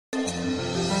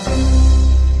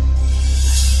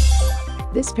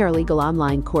This paralegal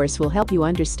online course will help you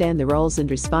understand the roles and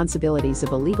responsibilities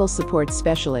of a legal support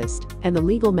specialist and the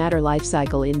legal matter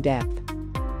lifecycle in depth.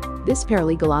 This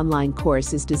paralegal online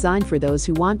course is designed for those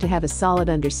who want to have a solid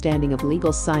understanding of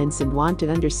legal science and want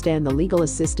to understand the legal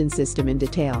assistance system in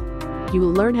detail. You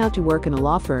will learn how to work in a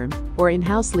law firm or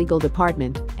in-house legal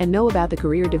department and know about the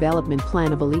career development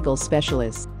plan of a legal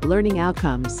specialist. Learning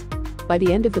outcomes. By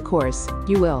the end of the course,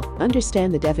 you will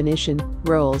understand the definition,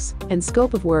 roles, and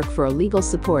scope of work for a legal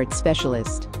support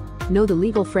specialist. Know the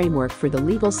legal framework for the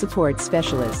legal support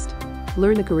specialist.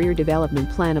 Learn the career development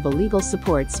plan of a legal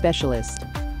support specialist.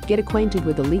 Get acquainted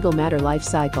with the legal matter life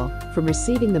cycle, from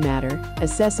receiving the matter,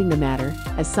 assessing the matter,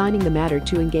 assigning the matter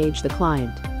to engage the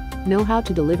client. Know how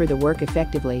to deliver the work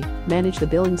effectively, manage the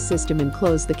billing system and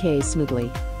close the case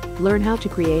smoothly. Learn how to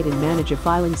create and manage a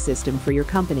filing system for your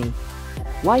company.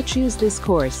 Why choose this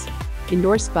course?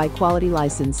 Endorsed by Quality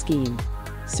License Scheme.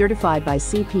 Certified by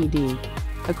CPD.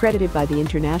 Accredited by the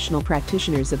International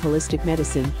Practitioners of Holistic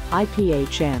Medicine,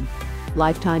 IPHM.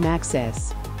 Lifetime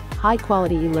access.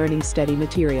 High-quality e-learning study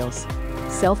materials.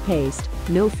 Self-paced,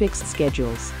 no fixed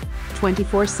schedules.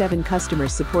 24/7 customer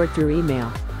support through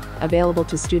email. Available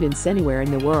to students anywhere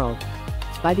in the world.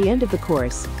 By the end of the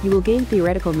course, you will gain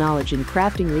theoretical knowledge in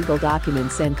crafting legal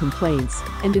documents and complaints,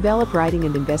 and develop writing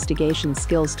and investigation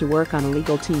skills to work on a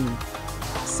legal team.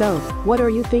 So, what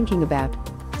are you thinking about?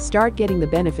 Start getting the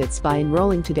benefits by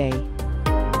enrolling today.